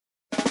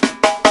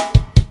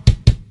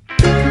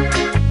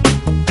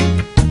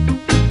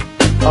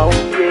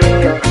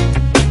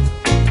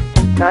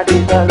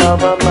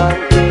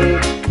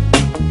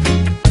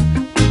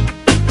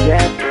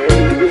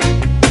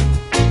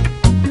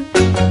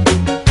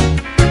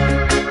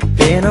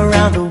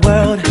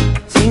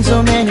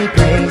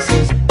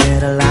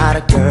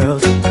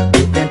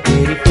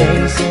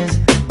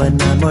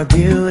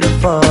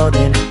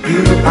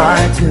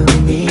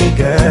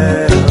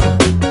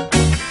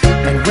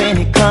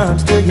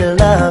of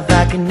love,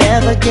 I can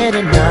never get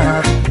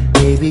enough.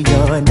 Baby,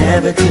 you're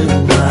never too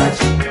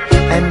much.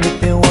 And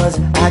if it was,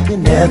 I could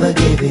never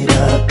give it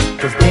up.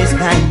 Cause this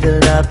kind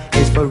of love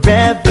is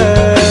forever.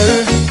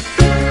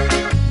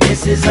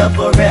 This is a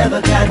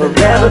forever kind of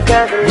love.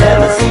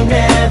 Never say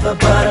never,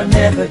 but I'll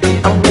never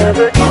give up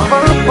on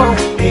you.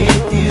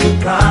 If you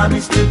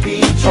promise to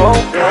be true,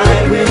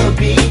 I will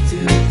be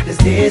too. Cause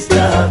this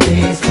love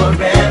is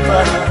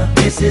forever.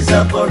 This is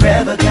a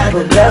forever kind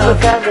of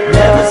love.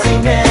 Never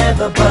say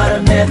never, but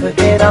I'll never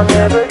give up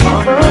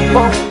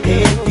on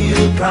you. If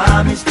you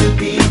promise to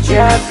be true,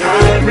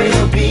 I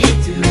will be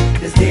too.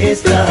 Cause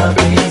this love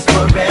is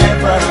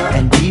forever.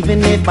 And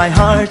even if my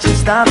heart should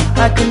stop,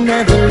 I can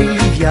never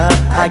leave ya.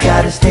 I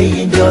gotta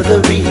stay and you're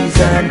the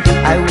reason.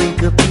 I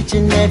wake up each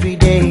and every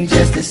day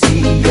just to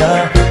see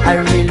ya. I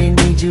really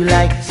need you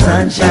like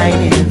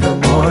sunshine in the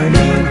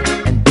morning.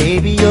 And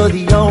baby, you're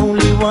the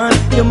only one.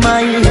 You're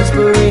my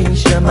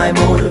inspiration, my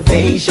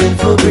motivation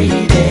for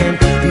breathing.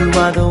 You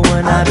are the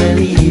one I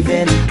believe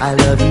in. I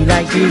love you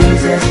like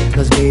Jesus,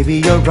 cause baby,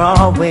 you're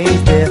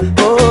always there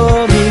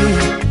for me.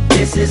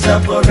 This is a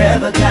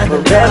forever kind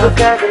of love.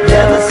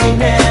 Never say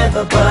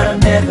never, but I'll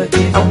never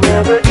give up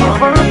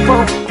on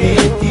you.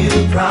 If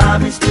you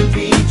promise to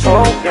be true,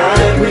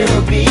 I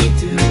will be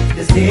too.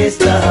 Cause this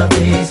love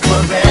is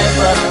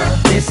forever.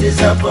 This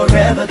is a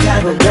forever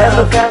kind of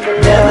love.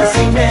 Never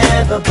say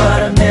never,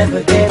 but I'll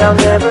never give up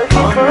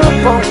on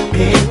you.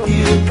 If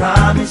you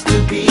promise to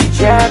be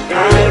true,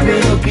 I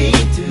will be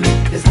too.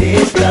 Cause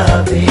this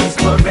love is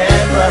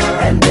forever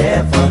and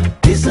ever.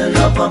 This a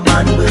love a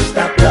man will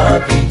stop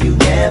loving you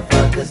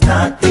never. Cause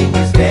nothing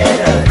is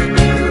better than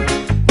you.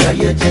 Girl,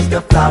 you're just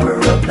a flower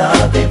of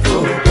love in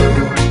full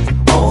bloom.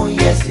 Oh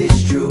yes,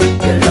 it's true,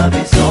 your love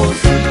is so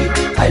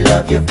sweet. I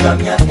love you from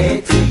your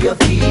head to your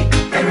feet.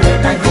 And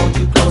when I hold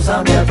you close,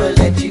 I'll never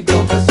let you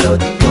go. Cause you're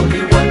the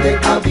only one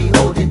that I'll be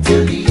holding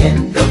till the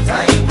end of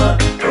time.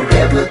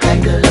 Forever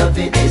kind of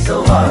loving is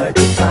so hard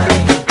to find.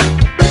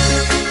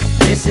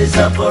 This is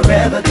a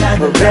forever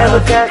kind of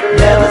love.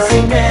 Never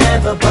say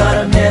never, but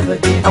I'll never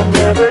give up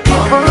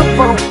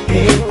on you.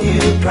 If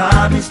you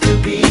promise to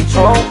be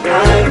true,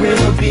 I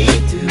will be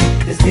too.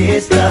 Cause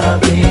this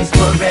love is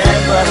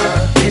forever.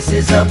 This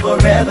is a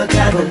forever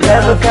kind of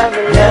love.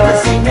 Never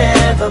say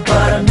never,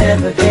 but I'll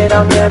never give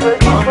up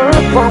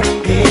on you.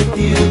 If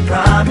you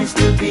promise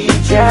to be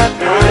true,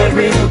 I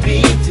will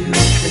be too.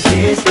 Cause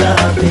this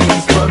love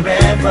is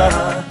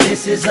forever.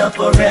 This is a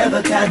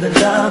forever kind of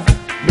love.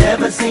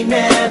 Never say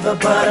never,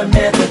 but I'm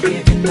never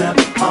giving up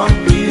on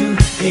you.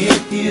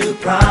 If you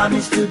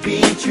promise to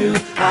be true,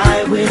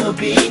 I will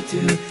be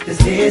too. Cause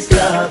this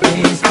love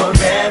is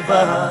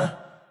forever.